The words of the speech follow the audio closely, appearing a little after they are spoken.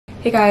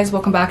Hey guys,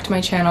 welcome back to my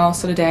channel.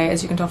 So today,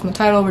 as you can tell from the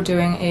title, we're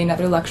doing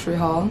another luxury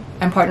haul.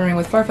 I'm partnering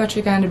with FARFETCH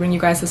again to bring you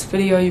guys this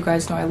video. You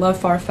guys know I love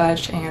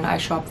FARFETCH and I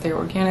shop there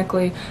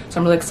organically, so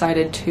I'm really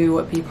excited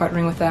to be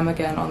partnering with them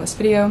again on this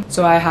video.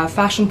 So I have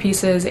fashion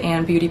pieces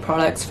and beauty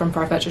products from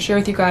FARFETCH to share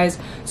with you guys.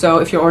 So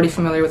if you're already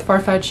familiar with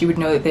FARFETCH, you would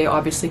know that they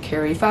obviously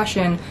carry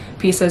fashion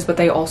pieces, but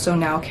they also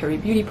now carry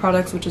beauty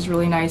products, which is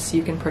really nice. So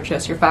you can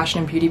purchase your fashion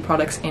and beauty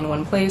products in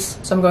one place.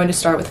 So I'm going to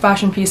start with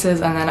fashion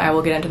pieces and then I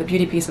will get into the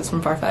beauty pieces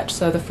from FARFETCH.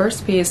 So the first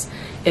piece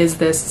is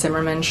this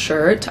Zimmermann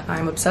shirt.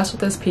 I'm obsessed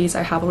with this piece.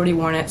 I have already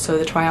worn it, so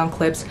the try on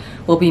clips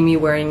will be me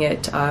wearing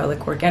it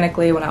like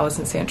organically when I was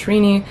in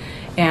Santorini,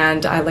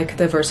 and I like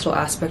the versatile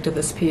aspect of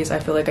this piece. I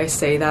feel like I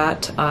say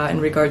that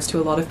in regards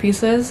to a lot of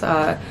pieces,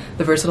 the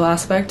versatile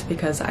aspect,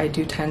 because I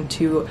do tend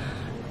to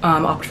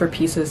opt for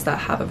pieces that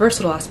have a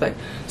versatile aspect.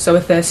 So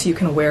with this, you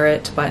can wear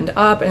it buttoned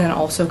up, and it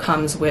also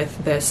comes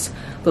with this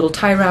little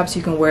tie wrap, so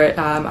you can wear it.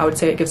 I would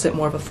say it gives it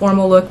more of a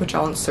formal look, which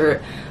I'll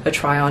insert a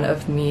try on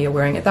of me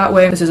wearing it that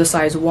way. This is a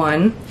size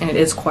 1, and it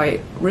is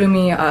quite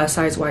roomy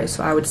size-wise,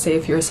 so I would say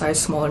if you're a size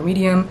small or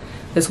medium,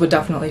 this would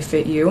definitely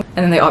fit you. And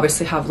then they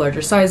obviously have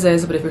larger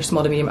sizes, but if you're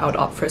small to medium, I would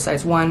opt for a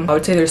size 1. I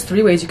would say there's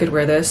 3 ways you could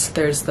wear this.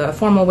 There's the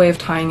formal way of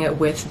tying it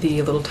with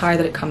the little tie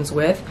that it comes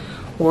with,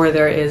 or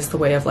there is the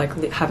way of like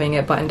having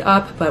it buttoned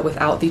up but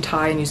without the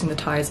tie and using the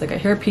tie as like a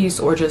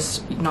hairpiece, or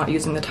just not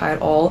using the tie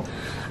at all.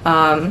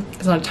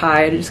 It's not a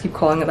tie, I just keep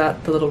calling it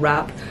that, the little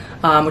wrap,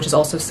 which is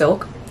also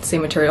silk,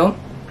 same material.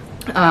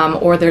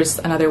 Or there's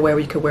another way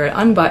where you could wear it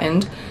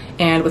unbuttoned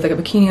and with like a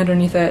bikini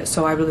underneath it,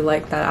 so I really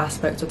like that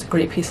aspect. So it's a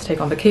great piece to take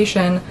on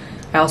vacation.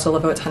 I also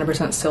love how it's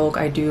 100% silk.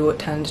 I do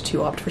tend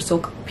to opt for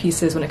silk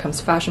pieces when it comes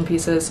to fashion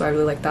pieces, so I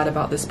really like that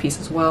about this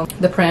piece as well.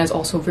 The print is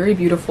also very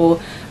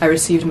beautiful. I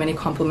received many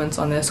compliments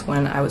on this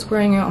when I was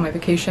wearing it on my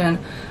vacation.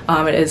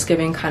 It is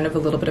giving kind of a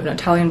little bit of an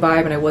Italian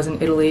vibe, and I was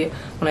in Italy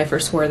when I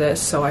first wore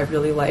this, so I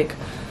really like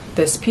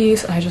this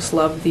piece, and I just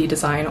love the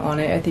design on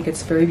it. I think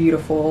it's very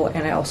beautiful,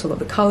 and I also love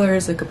the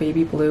colors, like a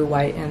baby blue,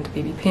 white, and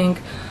baby pink.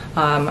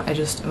 I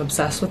just am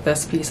obsessed with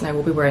this piece, and I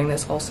will be wearing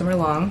this all summer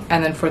long.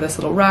 And then for this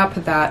little wrap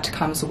that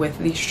comes with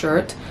the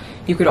shirt,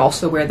 you could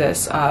also wear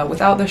this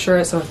without the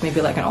shirt, so if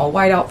maybe like an all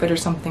white outfit or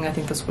something, I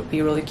think this would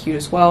be really cute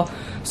as well.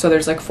 So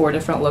there's like 4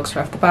 different looks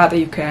right off the bat that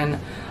you can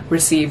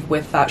receive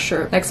with that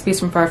shirt. Next piece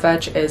from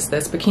FARFETCH is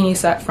this bikini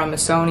set from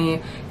Missoni.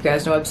 You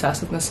guys know I'm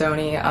obsessed with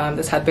Missoni.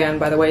 This headband,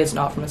 by the way, is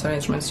not from Missoni,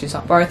 it's from MC2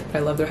 Saint Barth, but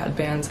I love their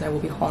headbands, and I will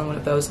be hauling one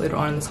of those later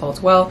on in this haul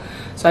as well.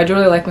 So I do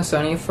really like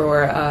Missoni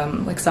for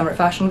like summer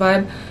fashion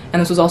vibe,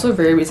 and this was also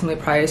very reasonably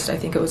priced. I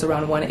think it was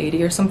around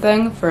 $180 or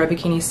something for a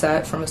bikini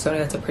set from Missoni.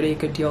 That's a pretty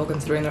good deal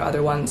considering their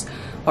other ones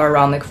are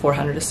around like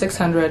 $400 to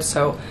 $600.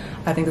 So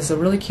I think this is a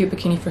really cute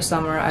bikini for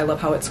summer. I love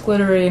how it's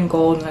glittery and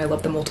gold, and I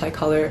love the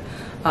multicolor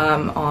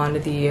on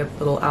the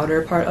little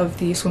outer part of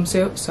the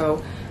swimsuit.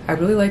 So I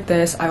really like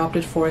this. I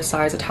opted for a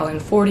size Italian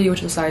 40, which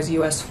is a size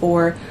US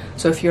 4.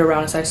 So if you're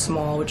around a size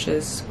small, which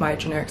is my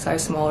generic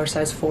size small, or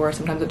size 4,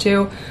 sometimes a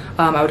 2,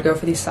 I would go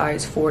for the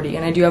size 40.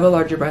 And I do have a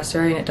larger breast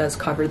area, and it does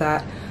cover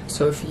that.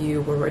 So if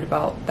you were worried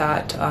about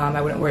that,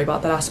 I wouldn't worry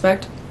about that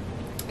aspect.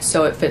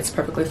 So it fits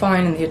perfectly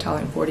fine in the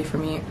Italian 40 for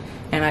me,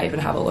 and I even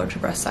have a larger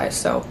breast size.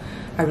 So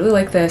I really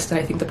like this, and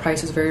I think the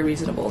price is very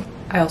reasonable.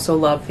 I also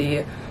love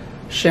the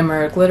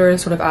shimmer glitter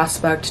sort of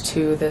aspect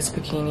to this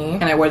bikini,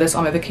 and I wear this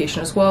on my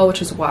vacation as well,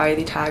 which is why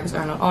the tags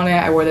are not on it.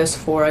 I wore this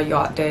for a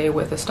yacht day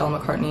with a Stella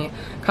McCartney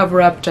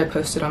cover up, which I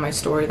posted on my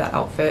story, that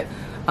outfit.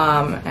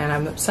 And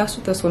I'm obsessed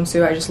with this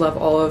swimsuit. I just love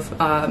all of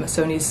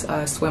Missoni's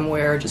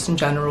swimwear, just in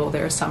general,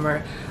 their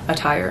summer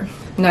attire.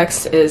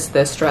 Next is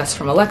this dress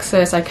from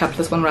Alexis. I kept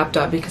this one wrapped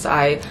up because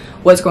I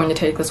was going to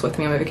take this with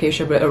me on my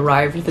vacation, but it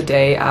arrived the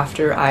day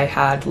after I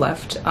had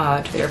left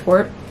to the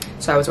airport.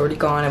 So I was already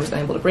gone, I was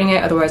unable to bring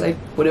it, otherwise I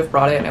would have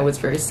brought it, and I was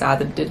very sad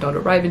that it did not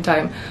arrive in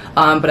time.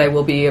 But I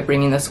will be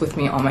bringing this with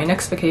me on my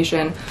next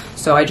vacation,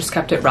 so I just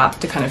kept it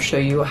wrapped to kind of show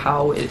you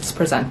how it's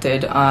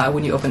presented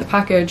when you open the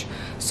package.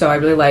 So I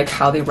really like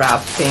how they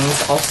wrap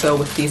things. Also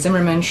with the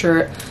Zimmermann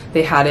shirt,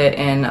 they had it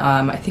in,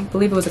 I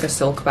believe it was like a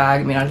silk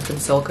bag. It may not have been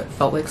silk, it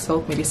felt like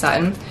silk, maybe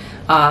satin.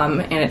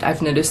 And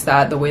I've noticed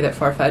that the way that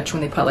FARFETCH,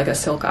 when they put like a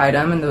silk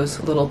item in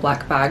those little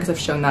black bags, I've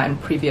shown that in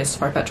previous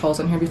FARFETCH hauls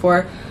on here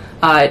before,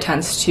 it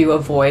tends to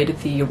avoid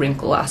the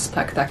wrinkle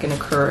aspect that can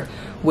occur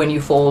when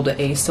you fold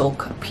a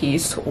silk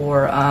piece,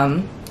 or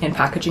in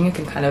packaging it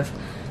can kind of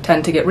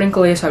tend to get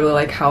wrinkly. So I really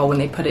like how when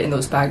they put it in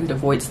those bags, it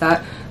avoids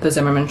that. The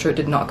Zimmermann shirt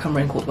did not come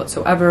wrinkled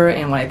whatsoever,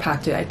 and when I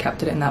packed it, I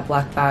kept it in that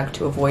black bag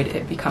to avoid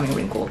it becoming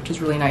wrinkled, which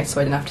is really nice,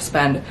 so I didn't have to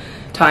spend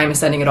time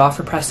sending it off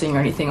for pressing or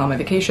anything on my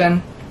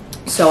vacation.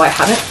 So I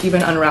haven't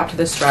even unwrapped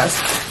this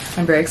dress.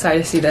 I'm very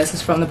excited to see this.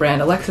 It's from the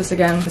brand Alexis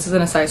again. This is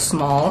in a size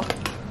small.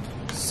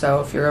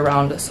 So if you're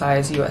around a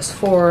size US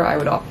 4, I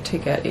would opt to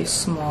get a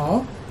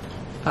small.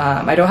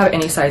 I don't have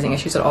any sizing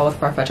issues at all with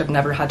FARFETCH. I've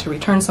never had to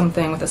return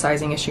something with a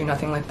sizing issue,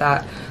 nothing like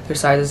that. Their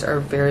sizes are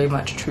very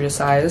much true to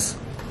size.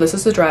 This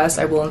is the dress.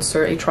 I will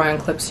insert a try on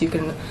clip so you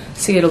can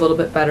see it a little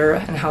bit better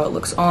and how it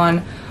looks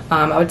on.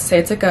 I would say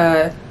it's like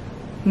a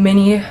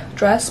mini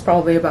dress,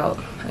 probably about,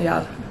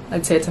 yeah,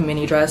 I'd say it's a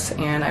mini dress,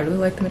 and I really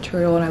like the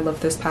material and I love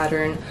this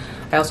pattern.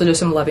 I also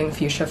just am loving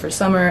fuchsia for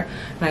summer,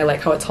 and I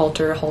like how it's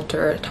halter.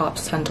 Halter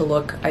tops tend to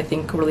look, I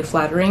think, really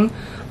flattering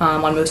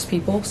on most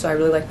people, so I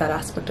really like that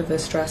aspect of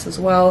this dress as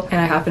well. And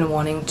I have been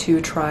wanting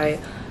to try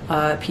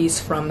a piece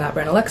from that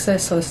brand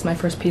Alexis, so this is my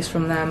first piece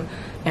from them,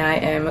 and I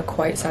am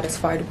quite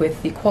satisfied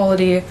with the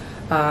quality.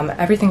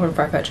 Everything from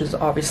FARFETCH is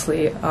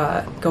obviously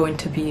going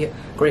to be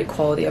great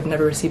quality. I've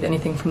never received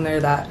anything from there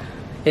that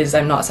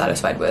I'm not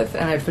satisfied with,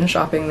 and I've been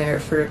shopping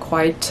there for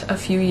quite a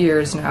few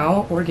years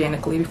now,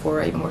 organically,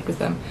 before I even worked with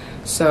them.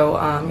 So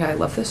yeah, I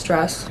love this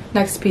dress.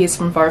 Next piece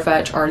from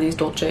FARFETCH are these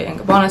Dolce &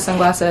 Gabbana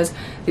sunglasses.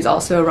 These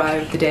also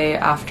arrived the day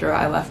after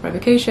I left my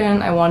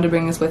vacation. I wanted to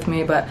bring these with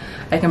me, but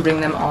I can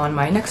bring them on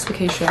my next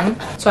vacation.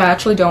 So I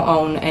actually don't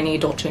own any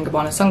Dolce &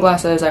 Gabbana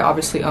sunglasses. I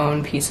obviously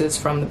own pieces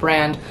from the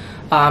brand,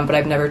 but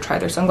I've never tried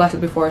their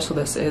sunglasses before, so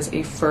this is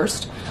a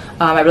first.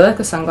 I really like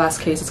the sunglass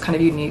case. It's kind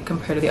of unique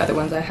compared to the other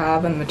ones I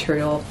have, and the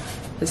material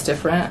is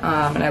different,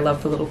 and I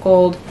love the little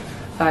gold.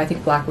 I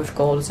think black with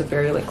gold is a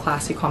very like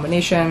classy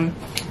combination,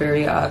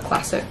 very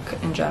classic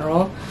in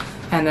general.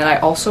 And then I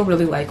also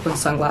really like when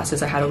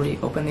sunglasses, I had already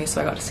opened these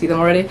so I got to see them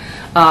already,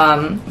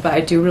 but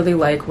I do really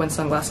like when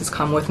sunglasses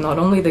come with not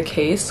only the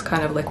case,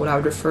 kind of like what I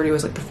would refer to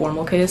as like the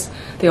formal case,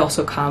 they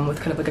also come with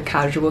kind of like a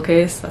casual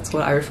case. That's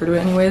what I refer to it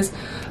anyways.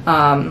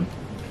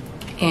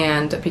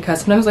 And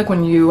because sometimes like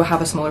when you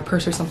have a smaller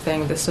purse or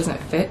something, this doesn't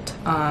fit,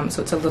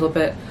 so it's a little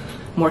bit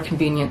more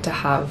convenient to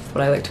have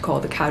what I like to call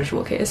the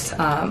casual case.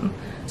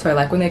 So I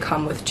like when they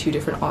come with two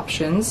different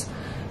options,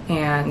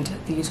 and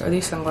these are the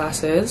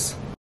sunglasses.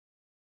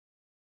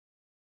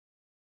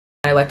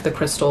 I like the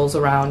crystals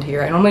around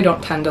here. I normally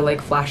don't tend to like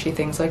flashy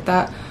things like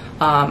that,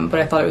 but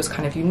I thought it was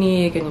kind of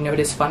unique, and you know, it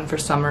is fun for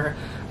summer.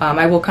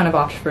 I will kind of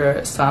opt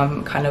for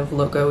some kind of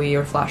logo-y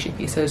or flashy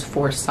pieces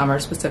for summer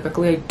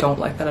specifically. I don't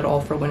like that at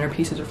all for winter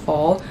pieces or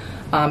fall,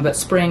 but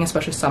spring,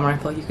 especially summer, I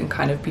feel like you can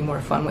kind of be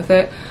more fun with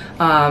it.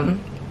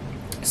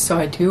 So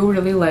I do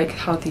really like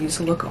how these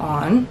look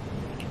on.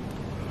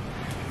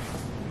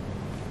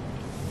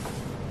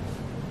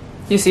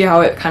 You see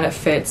how it kind of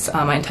fits.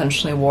 I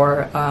intentionally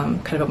wore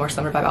kind of a more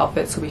summer vibe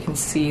outfit so we can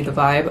see the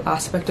vibe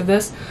aspect of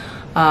this.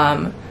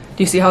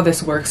 Do you see how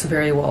this works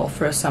very well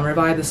for a summer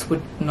vibe? This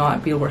would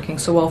not be working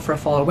so well for a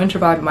fall or winter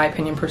vibe in my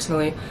opinion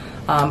personally,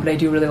 but I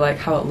do really like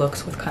how it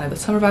looks with kind of the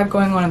summer vibe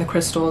going on and the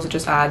crystals. It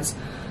just adds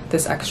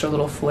this extra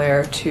little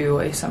flair to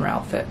a summer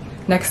outfit.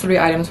 Next three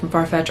items from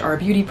FARFETCH are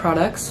beauty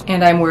products,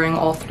 and I'm wearing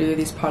all three of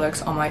these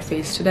products on my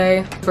face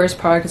today. The first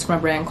product is from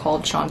a brand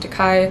called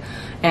Chantecaille,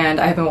 and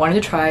I have been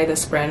wanting to try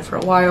this brand for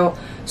a while,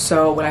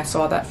 so when I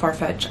saw that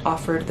FARFETCH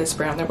offered this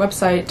brand on their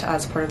website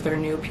as part of their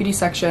new beauty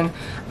section,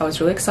 I was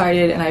really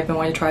excited, and I've been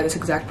wanting to try this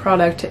exact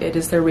product. It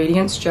is their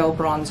Radiance Gel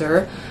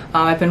Bronzer.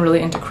 I've been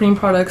really into cream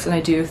products, and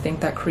I do think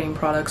that cream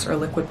products or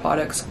liquid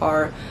products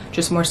are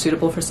just more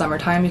suitable for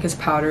summertime because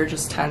powder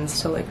just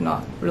tends to like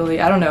not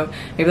really, I don't know,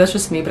 maybe that's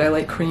just me, but I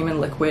like cream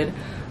and liquid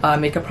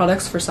makeup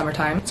products for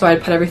summertime. So I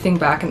put everything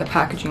back in the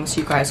packaging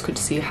so you guys could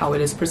see how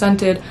it is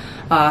presented.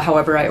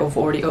 However, I've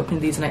already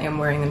opened these and I am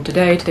wearing them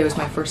today. Today was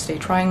my first day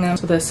trying them.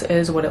 So this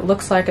is what it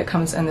looks like. It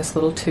comes in this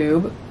little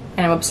tube,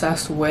 and I'm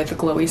obsessed with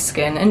glowy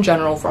skin in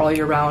general for all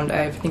year round.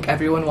 I think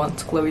everyone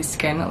wants glowy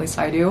skin, at least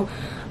I do.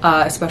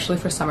 Especially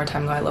for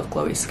summertime though, I love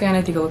glowy skin.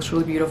 I think it looks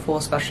really beautiful,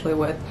 especially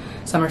with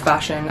summer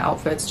fashion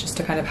outfits, just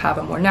to kind of have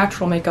a more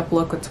natural makeup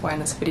look. That's why in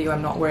this video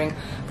I'm not wearing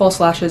false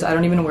lashes. I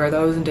don't even wear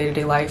those in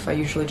day-to-day life. I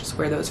usually just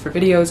wear those for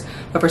videos,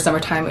 but for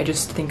summertime I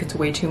just think it's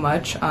way too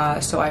much,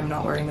 so I'm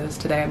not wearing those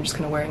today. I'm just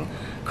kind of wearing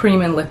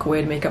cream and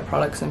liquid makeup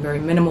products and very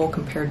minimal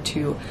compared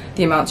to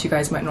the amounts you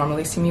guys might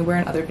normally see me wear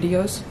in other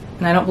videos.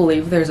 And I don't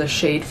believe there's a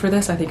shade for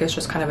this. I think it's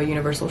just kind of a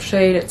universal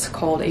shade. It's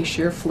called a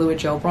Sheer Fluid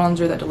Gel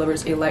Bronzer that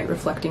delivers a light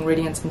reflecting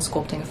radiance and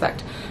sculpting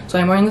effect. So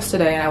I'm wearing this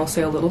today, and I will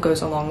say a little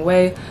goes a long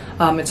way.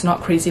 It's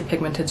not crazy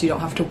pigmented, so you don't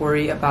have to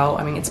worry about,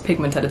 I mean, it's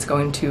pigmented, it's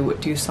going to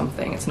do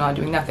something. It's not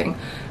doing nothing,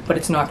 but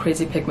it's not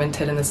crazy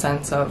pigmented in the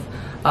sense of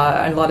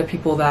a lot of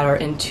people that are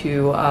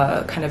into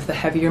kind of the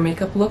heavier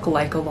makeup look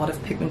like a lot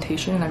of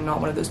pigmentation, and I'm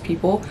not one of those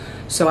people.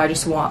 So I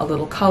just want a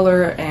little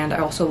color, and I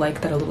also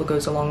like that a little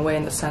goes a long way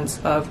in the sense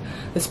of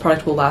this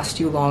product will last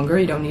you longer.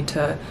 You don't need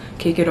to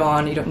cake it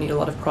on, you don't need a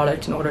lot of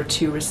product in order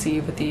to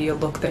receive the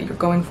look that you're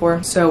going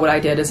for. So what I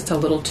did is it's a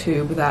little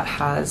tube that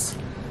has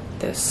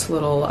this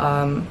little,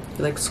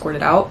 you like squirt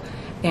it out,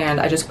 and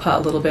I just put a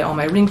little bit on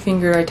my ring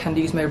finger. I tend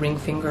to use my ring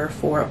finger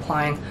for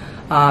applying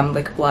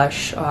like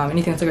blush,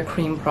 anything that's like a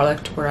cream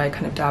product where I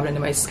kind of dab it into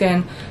my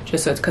skin,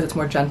 just so it's because it's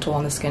more gentle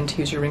on the skin to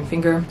use your ring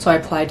finger. So I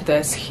applied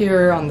this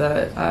here on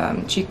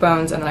the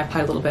cheekbones, and then I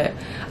applied a little bit.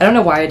 I don't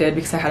know why I did,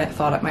 because I hadn't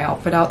thought my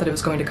outfit out that it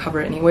was going to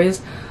cover it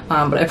anyways,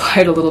 but I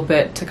applied a little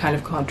bit to kind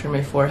of contour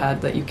my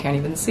forehead that you can't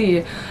even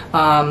see,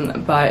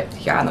 but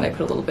yeah, and then I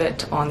put a little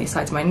bit on the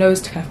sides of my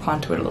nose to kind of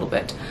contour it a little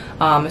bit.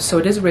 So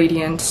it is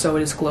radiant, so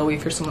it is glowy.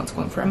 For someone that's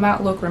going for a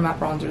matte look or a matte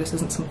bronzer, this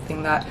isn't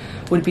something that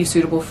would be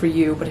suitable for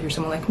you, but if you're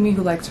someone like me who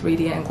who likes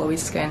radiant and glowy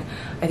skin,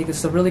 I think this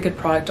is a really good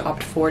product to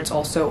opt for. It's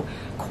also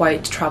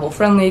quite travel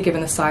friendly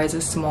given the size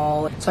is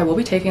small. So I will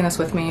be taking this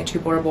with me to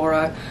Bora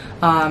Bora.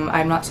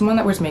 I'm not someone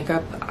that wears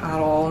makeup at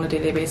all on a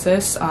day-to-day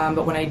basis,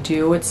 but when I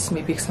do, it's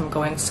maybe because I'm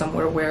going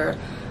somewhere where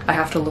I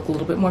have to look a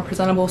little bit more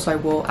presentable, so I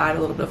will add a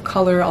little bit of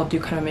color. I'll do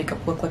kind of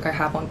makeup look like I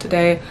have on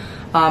today.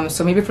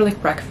 So maybe for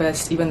like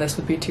breakfast, even this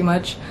would be too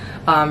much.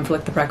 For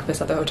like the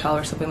breakfast at the hotel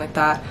or something like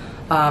that,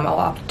 I'll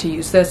opt to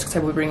use this because I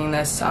will be bringing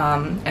this,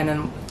 and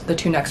then the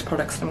two next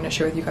products that I'm going to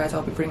share with you guys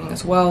I'll be bringing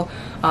as well.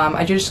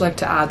 I just like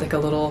to add like a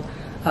little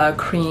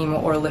cream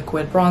or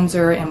liquid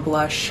bronzer and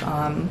blush,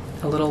 a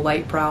little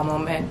light brow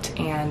moment,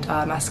 and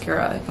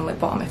mascara and lip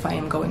balm if I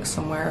am going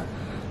somewhere.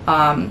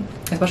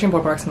 Especially in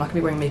Bora Bora, I'm not going to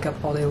be wearing makeup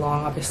all day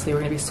long. Obviously we're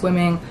going to be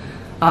swimming,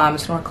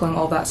 snorkeling,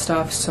 all that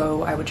stuff,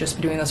 so I would just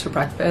be doing this for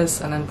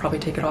breakfast and then probably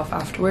take it off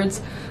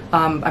afterwards.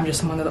 I'm just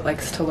someone that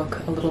likes to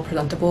look a little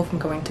presentable if I'm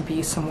going to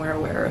be somewhere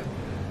where,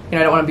 you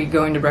know, I don't want to be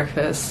going to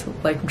breakfast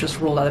like just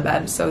rolled out of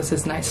bed, so this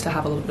is nice to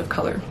have a little bit of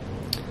color.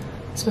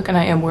 So again,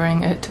 I am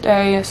wearing it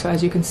today, so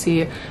as you can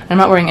see, I'm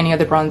not wearing any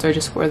other bronzer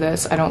just for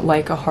this. I don't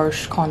like a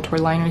harsh contour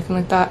line or anything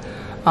like that.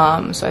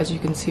 So as you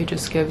can see, it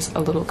just gives a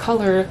little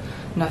color,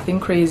 nothing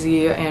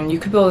crazy, and you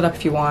could build it up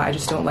if you want. I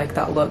just don't like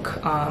that look.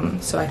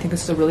 So I think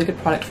this is a really good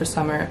product for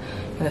summer,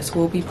 and this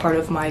will be part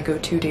of my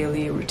go-to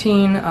daily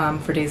routine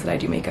for days that I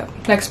do makeup.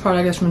 Next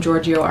product is from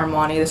Giorgio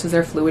Armani. This is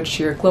their Fluid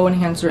Sheer Glow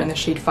Enhancer in the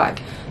shade 5.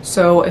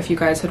 So if you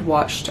guys had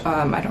watched,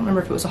 I don't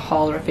remember if it was a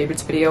haul or a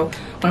favorites video,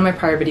 one of my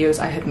prior videos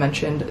I had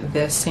mentioned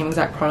this same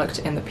exact product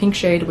in the pink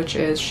shade, which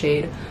is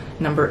shade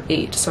number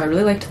 8. So I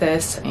really liked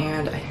this,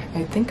 and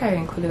I think I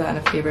included that in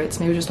a favorites,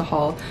 maybe just a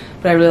haul,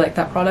 but I really like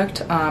that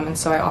product, and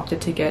so I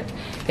opted to get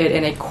it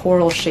in a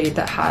coral shade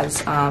that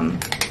has,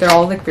 they're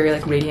all like very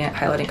like radiant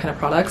highlighting kind of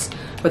products,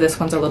 but this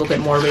one's a little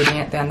bit more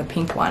radiant than the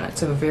pink one.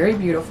 It's a very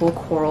beautiful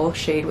coral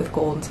shade with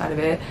gold inside of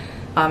it.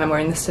 I'm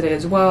wearing this today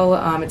as well.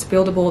 It's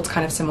buildable. It's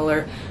kind of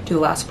similar to the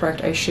last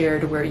product I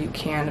shared where you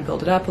can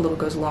build it up. A little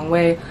goes a long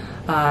way.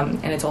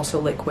 And it's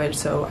also liquid,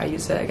 so I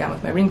use it again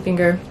with my ring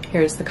finger.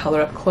 Here's the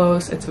color up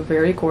close. It's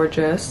very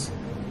gorgeous.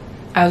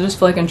 I just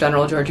feel like in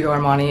general Giorgio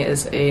Armani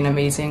is an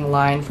amazing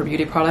line for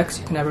beauty products.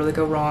 You can never really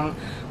go wrong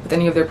with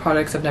any of their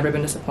products. I've never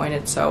been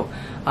disappointed, so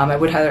I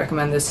would highly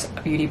recommend this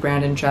beauty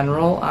brand in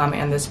general,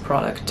 and this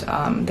product.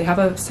 They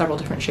have several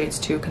different shades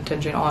too,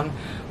 contingent on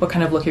what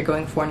kind of look you're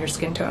going for in your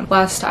skin tone.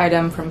 Last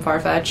item from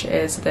FARFETCH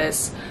is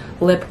this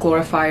lip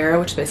glorifier,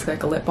 which is basically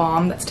like a lip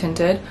balm that's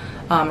tinted.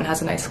 It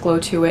has a nice glow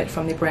to it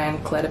from the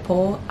brand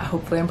Clédipole.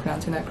 Hopefully I'm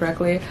pronouncing that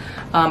correctly.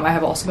 I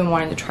have also been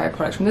wanting to try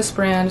products from this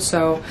brand,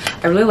 so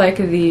I really like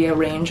the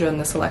range and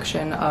the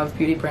selection of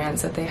beauty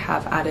brands that they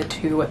have added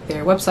to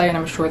their website, and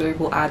I'm sure they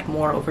will add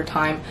more over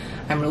time.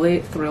 I'm really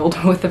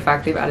thrilled with the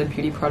fact they've added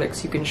beauty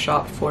products. You can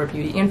shop for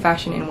beauty and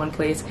fashion in one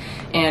place,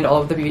 and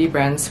all of the beauty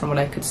brands from what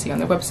I could see on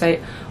their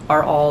website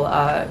are all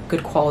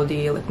good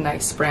quality, like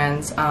nice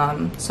brands,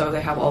 so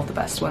they have all of the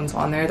best ones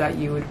on there that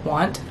you would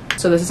want.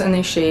 So this is in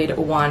the shade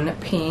 1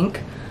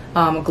 Pink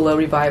Glow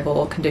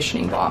Revival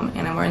Conditioning Balm,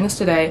 and I'm wearing this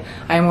today.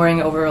 I am wearing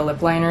it over a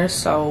lip liner,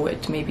 so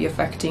it may be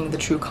affecting the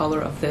true color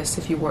of this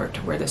if you were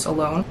to wear this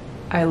alone.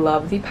 I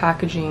love the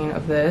packaging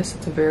of this.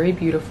 It's a very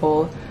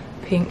beautiful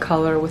pink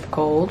color with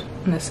gold,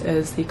 and this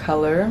is the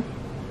color.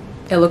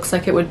 It looks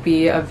like it would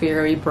be a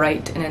very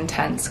bright and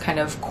intense kind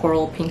of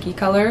coral pinky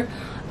color.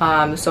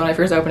 So when I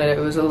first opened it,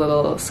 it was a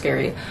little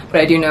scary,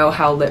 but I do know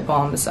how lip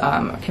balms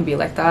can be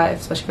like that,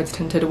 especially if it's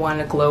tinted one,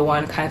 a glow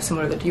one, kind of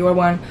similar to the Dior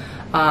one.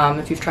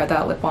 If you've tried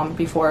that lip balm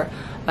before,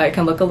 it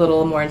can look a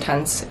little more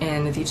intense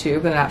in the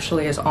tube than it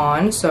actually is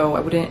on, so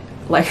I wouldn't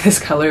like this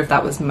color if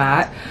that was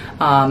matte,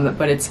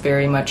 but it's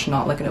very much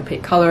not like an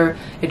opaque color.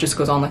 It just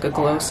goes on like a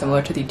glow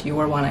similar to the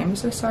Dior one. I'm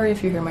so sorry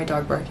if you hear my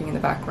dog barking in the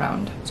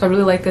background. So I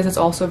really like this. It's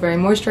also very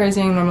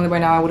moisturizing. Normally by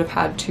now I would have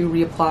had to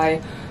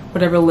reapply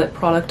whatever lip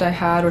product I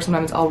had, or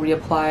sometimes I'll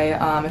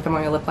reapply if I'm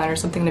wearing a lip liner or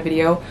something in a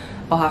video,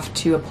 I'll have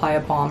to apply a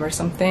balm or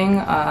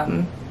something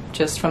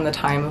just from the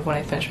time of when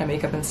I finish my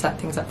makeup and set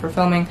things up for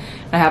filming.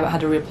 And I haven't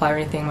had to reapply or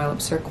anything. My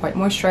lips are quite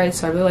moisturized,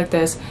 so I really like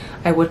this.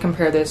 I would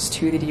compare this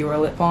to the Dior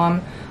lip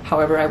balm.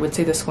 However, I would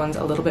say this one's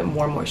a little bit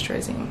more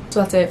moisturizing.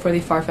 So that's it for the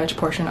FARFETCH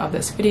portion of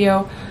this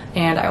video.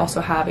 And I also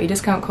have a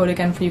discount code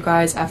again for you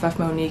guys,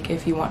 FFMonique,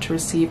 if you want to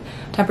receive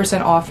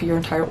 10% off your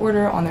entire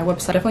order on their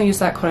website. Definitely use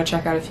that code at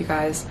checkout if you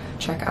guys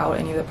check out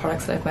any of the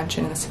products that I've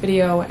mentioned in this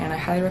video. And I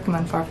highly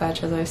recommend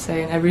FARFETCH, as I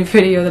say in every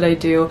video that I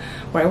do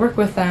where I work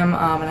with them,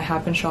 and I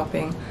have been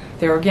shopping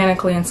there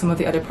organically, and some of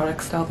the other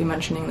products that I'll be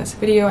mentioning in this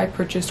video I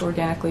purchased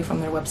organically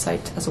from their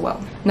website as well.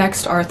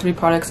 Next are 3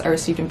 products I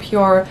received in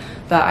PR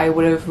that I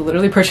would have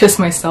literally purchased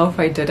myself if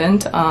I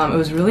didn't. It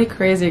was really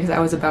crazy because I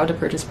was about to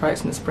purchase products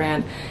from this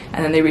brand,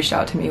 and then they reached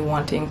out to me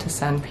wanting to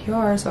send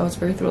PR, so I was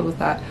very thrilled with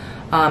that.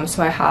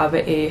 So I have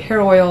a hair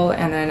oil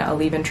and then a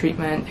leave-in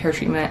treatment, hair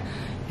treatment,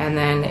 and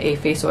then a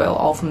face oil,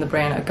 all from the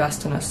brand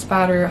Augustinus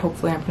Bader.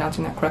 Hopefully I'm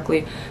pronouncing that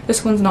correctly.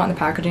 This one's not in the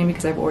packaging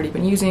because I've already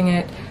been using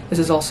it. This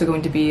is also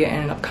going to be in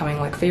an upcoming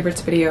like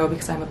favorites video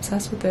because I'm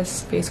obsessed with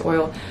this face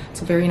oil. It's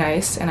very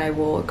nice, and I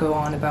will go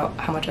on about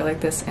how much I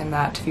like this in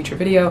that future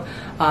video.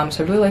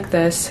 So I really like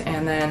this,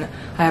 and then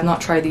I have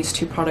not tried these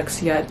two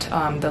products yet,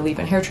 the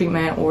leave-in hair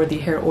treatment or the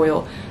hair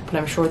oil, but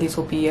I'm sure these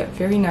will be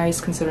very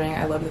nice considering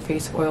I love the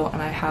face oil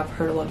and I have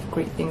heard a lot of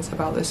great things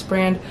about this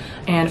brand.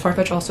 And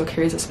FARFETCH also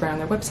carries this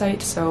brand on their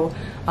website, so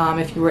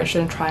if you were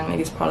interested in trying any of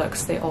these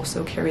products, they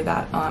also carry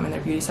that in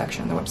their beauty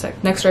section on their website.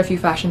 Next are a few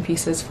fashion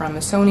pieces from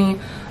Missoni.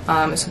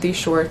 So these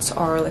shorts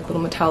are like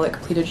little metallic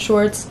pleated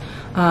shorts.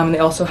 They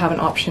also have an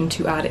option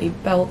to add a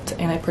belt,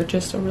 and I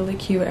purchased a really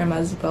cute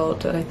Hermes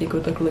belt that I think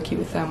would look really cute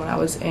with them when I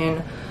was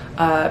in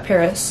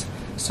Paris.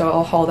 So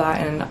I'll haul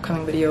that in an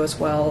upcoming video as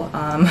well.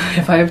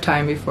 If I have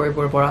time before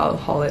Bora Bora, I'll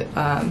haul it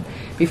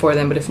before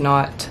then, but if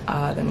not,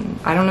 then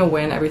I don't know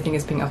when everything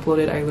is being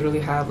uploaded. I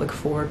literally have like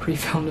 4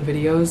 pre-filmed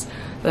videos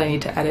that I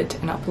need to edit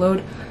and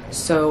upload,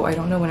 so I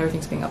don't know when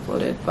everything's being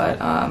uploaded, but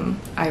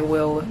I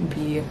will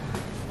be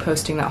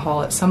posting that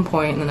haul at some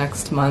point in the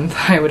next month,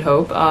 I would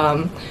hope.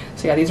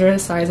 So yeah, these are a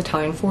size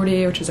Italian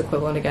 40, which is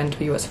equivalent again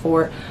to US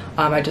 4.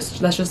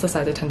 That's just the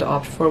size I tend to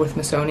opt for with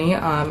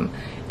Missoni.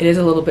 It is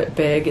a little bit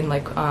big in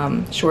like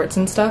shorts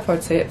and stuff. I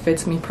would say it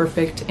fits me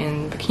perfect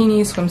in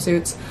bikinis,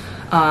 swimsuits,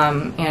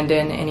 and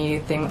in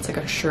anything that's like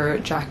a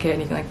shirt, jacket,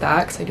 anything like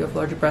that, because I do have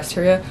larger breast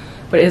area,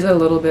 but it is a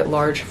little bit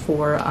large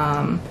for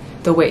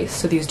the waist,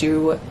 so these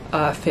do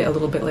fit a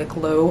little bit like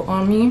low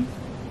on me.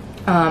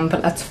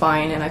 But that's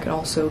fine, and I can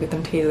also get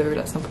them tailored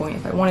at some point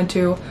if I wanted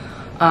to.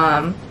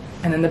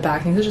 And then the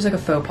back, I think this is just like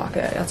a faux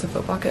pocket. That's a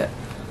faux pocket.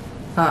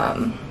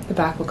 The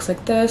back looks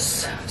like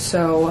this.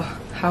 So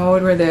how I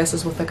would wear this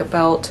is with like a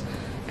belt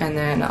and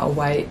then a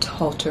white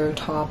halter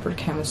top or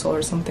camisole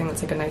or something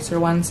that's like a nicer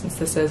one, since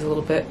this is a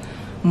little bit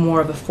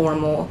more of a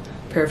formal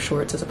pair of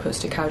shorts as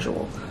opposed to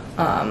casual.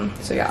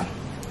 So yeah,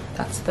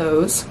 that's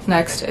those.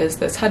 Next is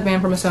this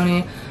headband from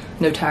Missoni.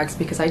 No tags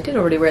because I did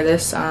already wear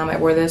this. I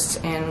wore this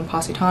in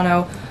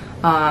Positano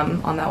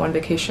on that one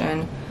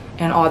vacation,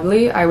 and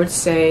oddly I would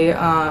say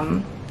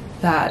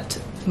that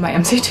my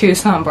MC2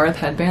 Saint Barth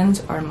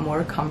headbands are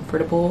more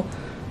comfortable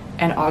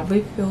and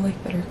oddly feel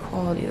like better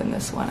quality than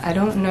this one. I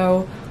don't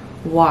know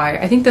why.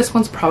 I think this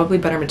one's probably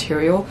better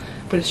material,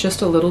 but it's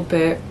just a little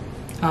bit,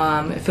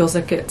 it feels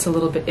like it's a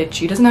little bit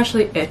itchy. It doesn't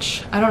actually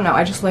itch. I don't know.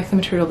 I just like the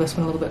material of this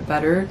one a little bit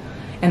better.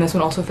 And this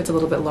one also fits a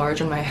little bit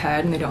large on my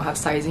head, and they don't have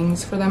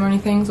sizings for them or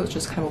anything, so it's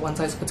just kind of a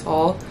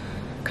one-size-fits-all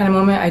kind of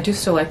moment. I do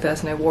still like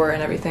this, and I wore it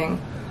and everything,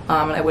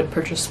 and I would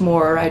purchase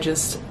more. I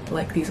just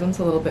like these ones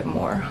a little bit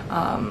more.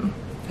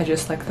 I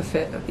just like the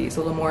fit of these a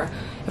little more.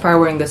 If I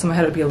were wearing this on my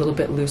head, it would be a little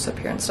bit loose up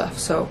here and stuff,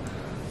 so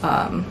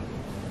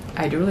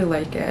I do really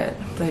like it,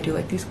 but I do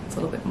like these ones a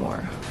little bit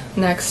more.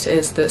 Next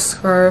is this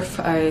scarf.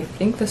 I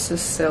think this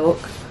is silk.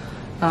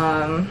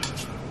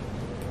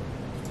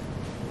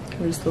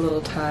 Here's the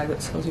little tag that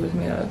tells you what it's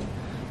made of.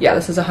 Yeah,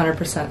 this is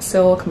 100%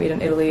 silk, made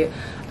in Italy.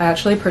 I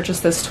actually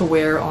purchased this to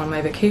wear on my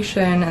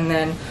vacation, and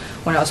then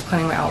when I was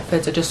planning my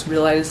outfits, I just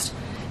realized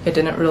it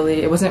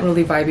wasn't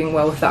really vibing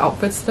well with the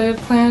outfits that I had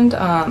planned,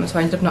 so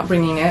I ended up not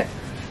bringing it.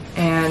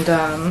 And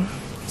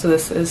so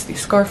this is the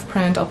scarf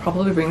print. I'll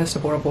probably bring this to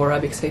Bora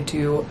Bora because I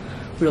do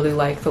really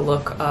like the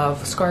look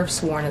of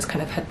scarves worn as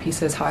kind of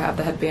headpieces, how I have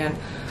the headband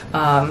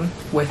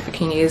with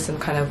bikinis and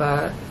kind of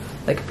a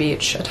like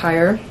beach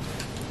attire.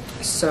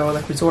 So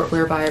like resort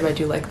wear vibe, I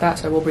do like that,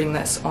 so I will bring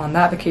this on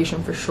that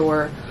vacation for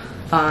sure,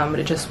 but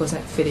it just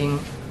wasn't fitting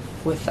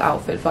with the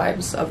outfit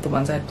vibes of the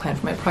ones I had planned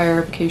for my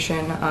prior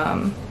vacation.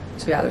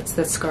 So yeah, that's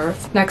this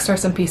scarf. Next are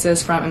some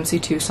pieces from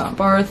MC2 Saint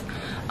Barth.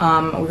 We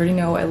already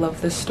know I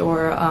love this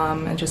store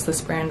and just this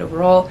brand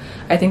overall.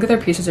 I think that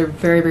their pieces are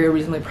very, very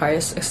reasonably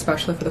priced,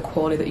 especially for the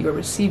quality that you are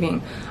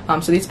receiving.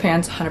 So these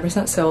pants,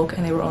 100% silk,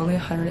 and they were only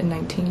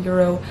 119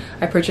 euro.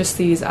 I purchased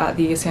these at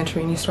the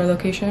Santorini store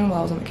location while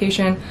I was on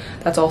vacation.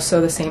 That's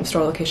also the same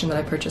store location that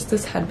I purchased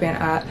this headband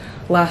at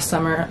last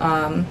summer.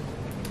 And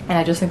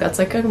I just think that's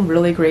like a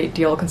really great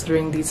deal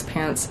considering these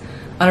pants,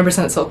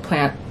 100% silk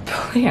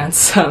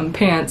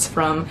pants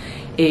from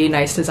a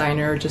nice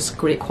designer, just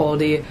great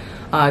quality,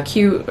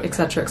 cute,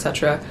 etc,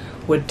 etc,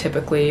 would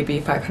typically be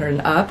 500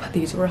 and up.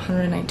 These were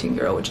 119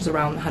 euro, which is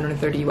around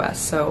 130 US,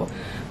 so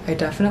I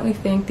definitely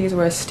think these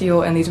were a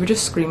steal, and these were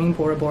just screaming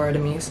Bora Bora to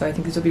me, so I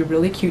think these would be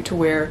really cute to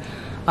wear,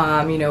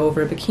 you know,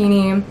 over a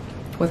bikini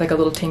with like a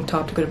little tank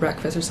top to go to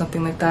breakfast or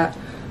something like that.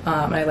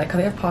 And I like how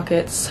they have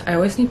pockets. I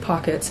always need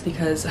pockets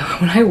because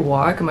when I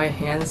walk, my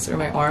hands or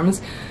my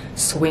arms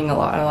swing a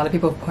lot, and a lot of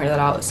people have pointed that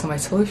out, so my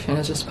solution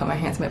is just to put my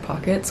hands in my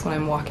pockets when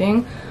I'm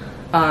walking.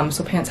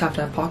 So pants have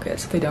to have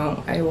pockets. If they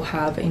don't, I will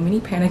have a mini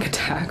panic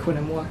attack when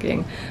I'm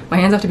walking. My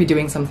hands have to be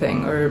doing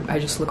something, or I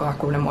just look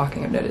awkward when I'm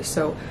walking, I've noticed.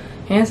 So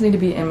hands need to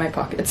be in my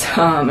pockets.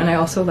 And I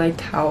also liked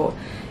how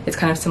it's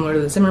kind of similar to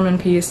the Zimmermann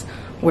piece,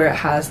 where it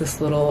has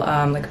this little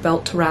like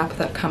belt wrap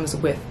that comes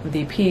with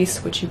the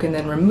piece, which you can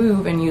then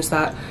remove and use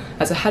that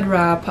as a head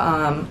wrap,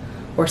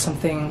 or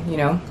something, you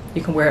know,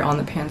 you can wear it on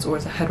the pants or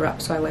as a head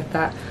wrap, so I like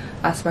that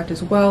aspect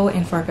as well.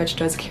 And FARFETCH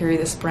does carry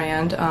this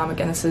brand.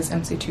 Again, this is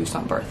MC2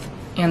 Saint Barth.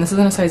 And this is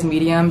in a size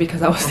medium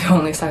because that was the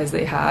only size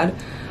they had.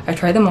 I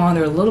tried them on,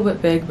 they're a little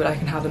bit big, but I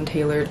can have them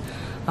tailored.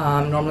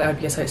 Normally I would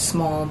be a size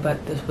small,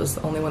 but this was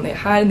the only one they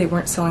had, and they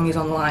weren't selling these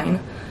online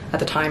at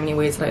the time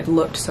anyways that I'd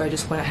looked, so I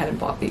just went ahead and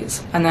bought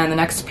these. And then the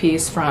next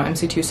piece from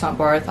MC2 Saint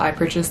Barth, I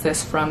purchased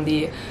this from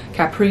the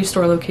Capri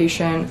store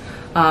location,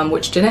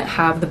 which didn't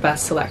have the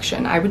best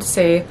selection. I would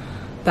say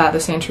that the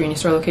Santorini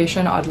store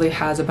location oddly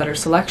has a better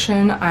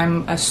selection.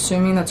 I'm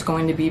assuming that's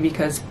going to be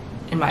because,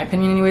 in my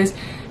opinion anyways,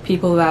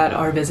 people that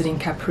are visiting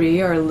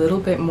Capri are a little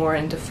bit more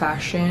into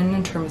fashion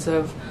in terms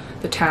of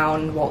the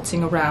town,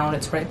 waltzing around.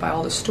 It's right by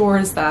all the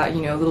stores that,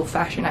 you know, little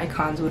fashion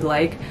icons would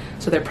like,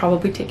 so they're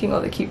probably taking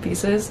all the cute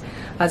pieces,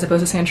 as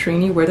opposed to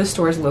Santorini, where the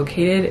store is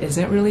located,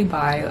 isn't really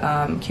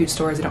by cute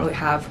stores. They don't really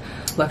have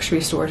luxury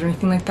stores or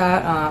anything like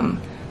that,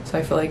 so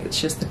I feel like it's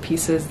just the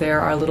pieces there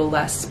are a little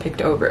less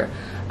picked over.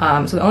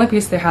 So the only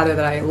piece they had there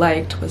that I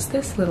liked was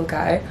this little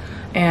guy,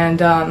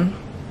 and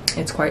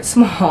it's quite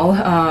small.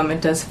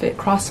 It does fit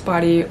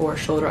crossbody or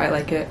shoulder. I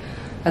like it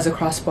as a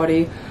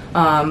crossbody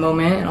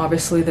moment, and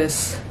obviously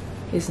this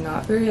is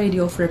not very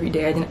ideal for every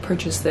day. I didn't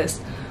purchase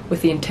this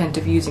with the intent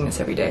of using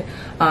this every day.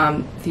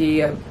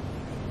 The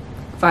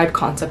vibe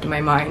concept in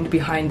my mind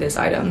behind this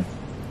item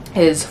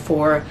is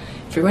for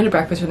if you're going to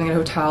breakfast or something at a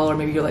hotel, or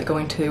maybe you're like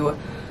going to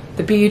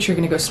the beach, you're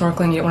going to go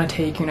snorkeling, you don't want to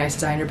take your nice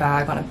designer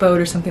bag on a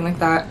boat or something like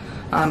that,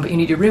 but you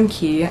need your room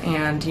key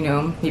and, you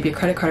know, maybe a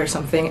credit card or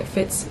something. It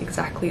fits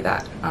exactly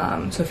that.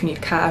 So if you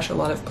need cash, a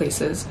lot of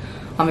places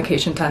on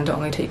vacation tend to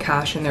only take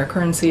cash in their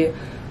currency.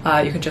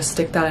 You can just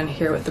stick that in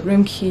here with the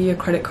room key, a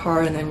credit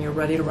card, and then you're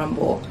ready to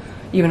rumble.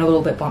 Even a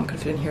little lip balm could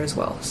fit in here as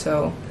well.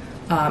 So,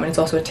 and it's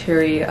also a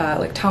terry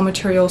like towel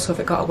material, so if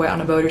it got wet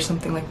on a boat or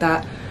something like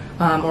that,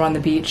 or on the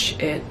beach,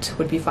 it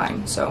would be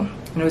fine. So,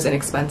 and it was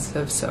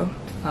inexpensive, so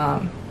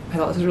I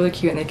thought this was really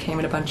cute, and they came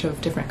in a bunch of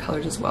different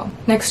colors as well.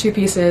 Next two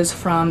pieces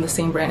from the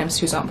same brand,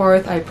 MC2 Saint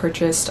Barth, I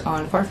purchased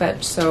on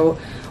FARFETCH. So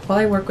while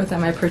I work with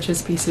them, I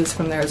purchase pieces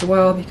from there as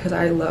well because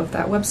I love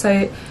that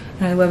website,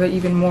 and I love it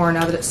even more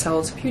now that it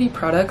sells beauty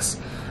products.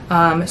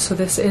 So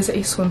this is a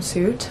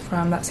swimsuit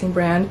from that same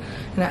brand,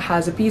 and it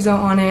has a Bizo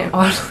on it, and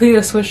oddly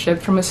this was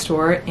shipped from a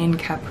store in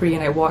Capri,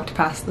 and I walked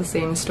past the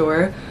same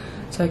store,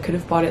 so I could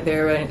have bought it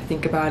there, but I didn't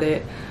think about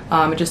it.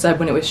 It just said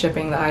when it was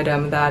shipping the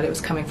item that it was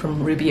coming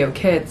from Rubio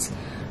Kids,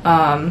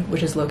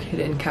 which is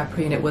located in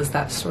Capri, and it was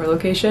that store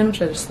location,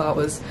 which I just thought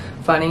was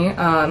funny.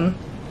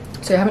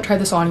 So I haven't tried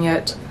this on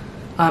yet.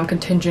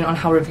 Contingent on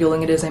how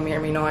revealing it is, I may or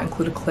may not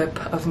include a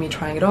clip of me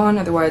trying it on,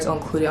 otherwise I'll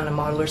include it on a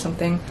model or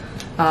something,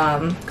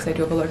 because I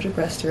do have a larger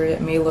breast area.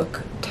 It may look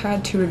a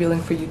tad too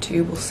revealing for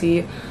YouTube, we'll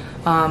see,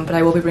 but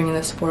I will be bringing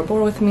this Bora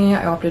Bora with me.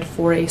 I opted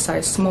for a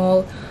size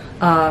small.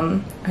 I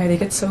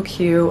think it's so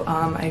cute.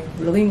 I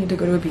really need to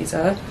go to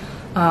Ibiza.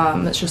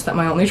 It's just that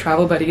my only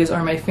travel buddies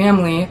are my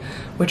family,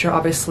 which are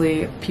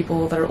obviously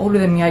people that are older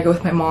than me. I go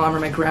with my mom or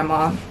my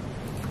grandma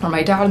or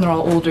my dad, and they're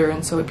all older,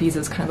 and so Ibiza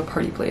is kind of a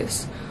party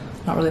place,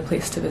 not really a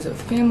place to visit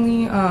with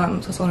family, so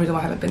that's the only reason why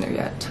I haven't been there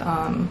yet.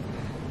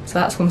 So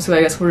that swimsuit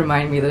I guess will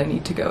remind me that I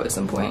need to go at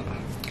some point.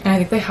 And I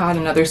think they had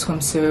another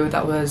swimsuit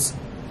that was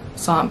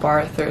Saint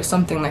Barth or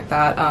something like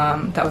that,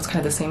 that was kind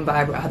of the same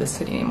vibe, but it had the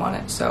city name on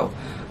it, so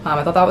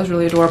I thought that was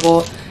really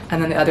adorable.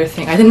 And then the other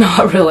thing, I did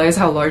not realize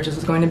how large this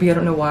was going to be. I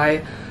don't know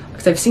why,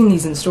 because I've seen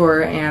these in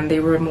store and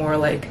they were more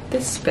like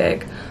this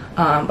big,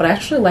 but I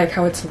actually like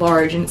how it's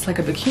large and it's like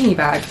a bikini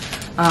bag.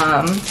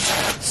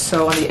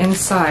 So on the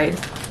inside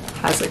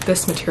has like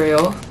this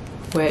material,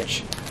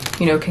 which,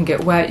 you know, can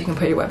get wet. You can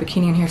put your wet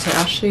bikini in here, so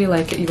I actually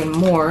like it even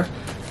more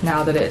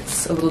now that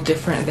it's a little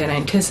different than I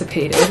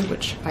anticipated,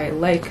 which I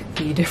like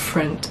the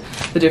difference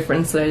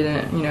that I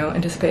didn't, you know,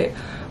 anticipate.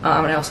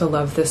 And I also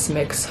love this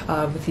mix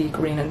of the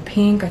green and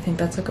pink. I think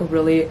that's like a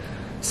really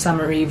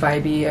summery,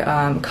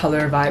 vibey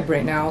color vibe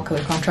right now,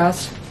 color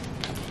contrast.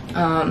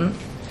 And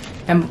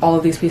all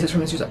of these pieces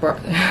from MC2 Saint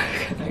Barth,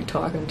 can I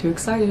talk? I'm too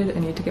excited. I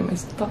need to get my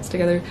thoughts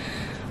together.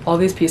 All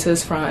these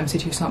pieces from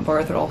MC2 Saint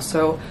Barth are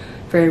also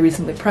very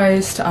reasonably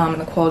priced, and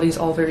the quality is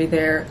all very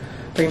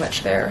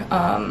much there.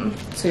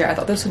 So yeah, I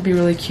thought this would be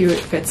really cute. It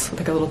fits with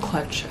like a little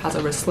clutch as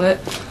a wristlet.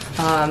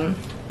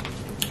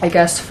 I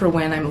guess for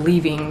when I'm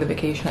leaving the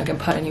vacation, I can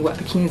put any wet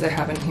bikinis I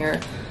have in here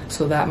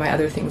so that my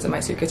other things in my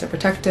suitcase are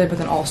protected, but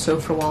then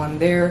also for while I'm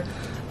there,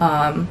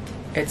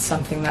 it's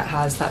something that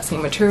has that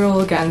same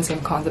material, again,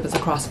 same concept as a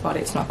crossbody.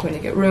 It's not going to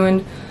get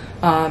ruined,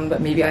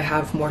 but maybe I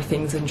have more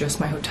things than just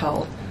my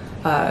hotel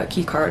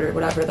key card or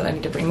whatever that I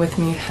need to bring with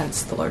me,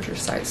 hence the larger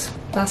size.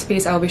 Last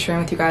piece I'll be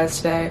sharing with you guys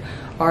today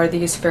are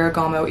these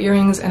Ferragamo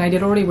earrings, and I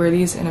did already wear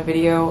these in a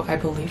video. I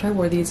believe I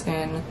wore these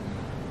in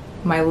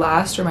my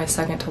last or my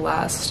second to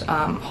last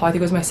haul. I think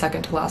it was my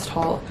second to last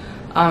haul,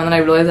 and then I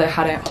realized I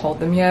hadn't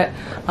hauled them yet.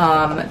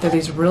 They're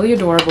these really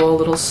adorable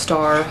little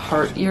star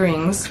heart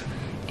earrings,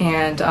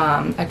 and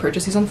I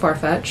purchased these on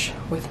FARFETCH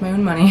with my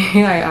own money.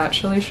 I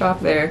actually shop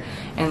there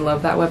and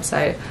love that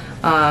website.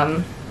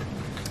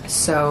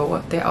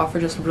 So they offer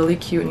just really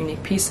cute and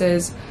unique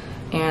pieces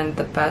and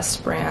the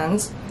best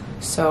brands.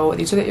 So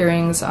these are the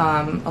earrings. A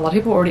lot of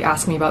people already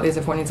asked me about these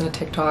if one needs in a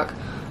TikTok.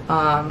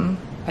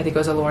 I think it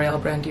was a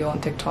L'Oreal brand deal on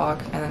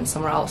TikTok and then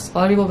somewhere else. A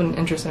lot of people have been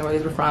interested in where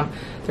these were from.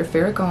 They're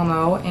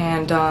Ferragamo,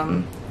 and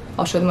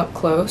I'll show them up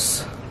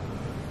close.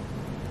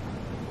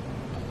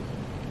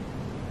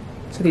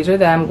 So these are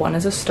them. One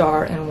is a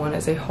star and one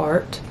is a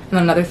heart. And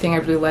another thing I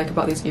really like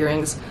about these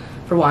earrings,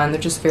 for one,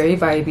 they're just very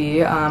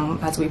vibey,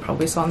 as we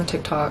probably saw on the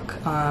TikTok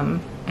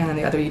and then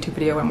the other YouTube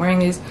video where I'm wearing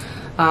these.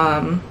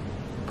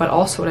 But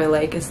also what I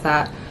like is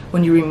that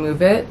when you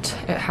remove it,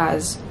 it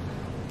has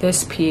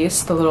this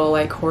piece, the little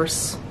like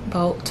horse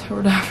belt or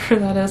whatever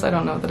that is, I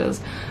don't know what that is,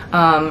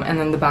 and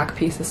then the back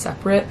piece is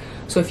separate.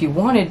 So if you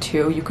wanted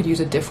to, you could use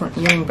a different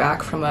earring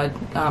back from a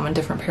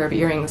different pair of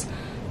earrings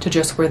to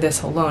just wear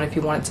this alone if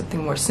you wanted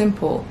something more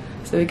simple.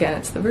 So again,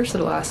 it's the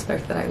versatile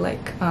aspect that I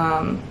like.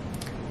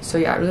 So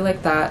yeah, I really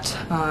like that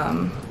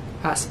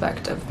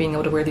aspect of being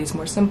able to wear these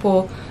more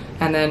simple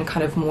and then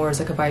kind of more as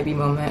like a vibey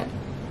moment.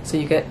 So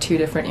you get two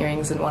different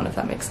earrings in one, if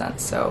that makes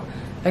sense. So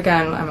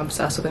again, I'm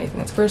obsessed with anything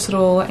that's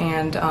versatile,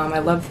 and I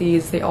love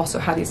these. They also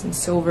had these in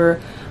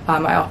silver.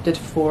 I opted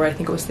for, I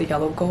think it was the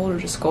yellow gold or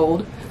just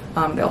gold.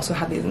 They also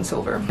had these in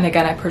silver. And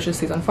again, I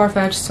purchased these on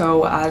FARFETCH,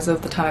 so as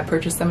of the time I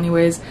purchased them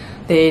anyways,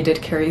 they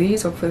did carry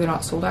these. Hopefully they're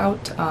not sold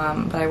out,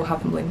 but I will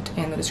have them linked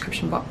in the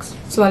description box.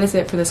 So that is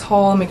it for this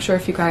haul. Make sure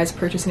if you guys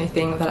purchase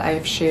anything that I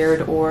have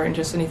shared or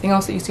just anything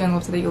else that you see on the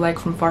website that you like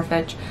from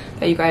FARFETCH,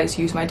 that you guys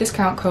use my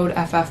discount code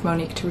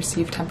FFMonique to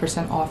receive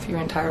 10% off your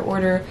entire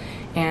order.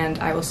 And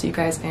I will see you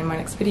guys in my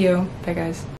next video. Bye guys.